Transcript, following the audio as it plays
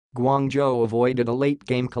Guangzhou avoided a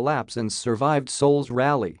late-game collapse and survived Seoul's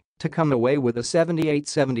rally to come away with a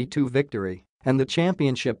 78-72 victory and the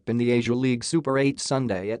championship in the Asia League Super 8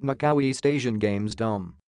 Sunday at Macau East Asian Games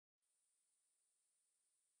Dome.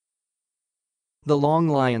 The Long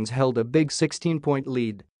Lions held a big 16-point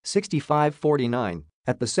lead, 65-49,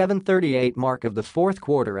 at the 7:38 mark of the fourth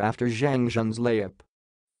quarter after Zheng Zhun's layup.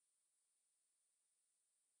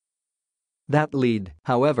 That lead,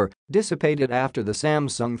 however, dissipated after the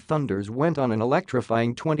Samsung Thunders went on an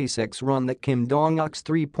electrifying 26 run that Kim Dong-uk's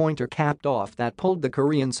three-pointer capped off that pulled the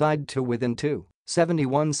Korean side to within 2,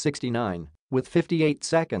 71-69, with 58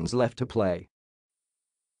 seconds left to play.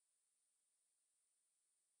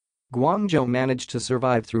 Guangzhou managed to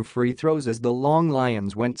survive through free throws as the Long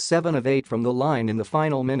Lions went 7 of 8 from the line in the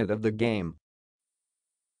final minute of the game.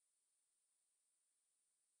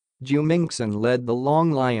 Mingxin led the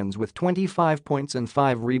Long Lions with 25 points and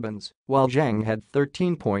 5 rebounds, while Jang had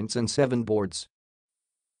 13 points and 7 boards.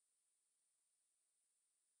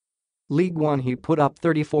 Gwan Hee put up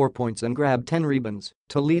 34 points and grabbed 10 rebounds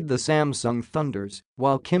to lead the Samsung Thunders,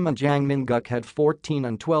 while Kim and Jang Min-guk had 14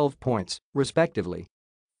 and 12 points, respectively.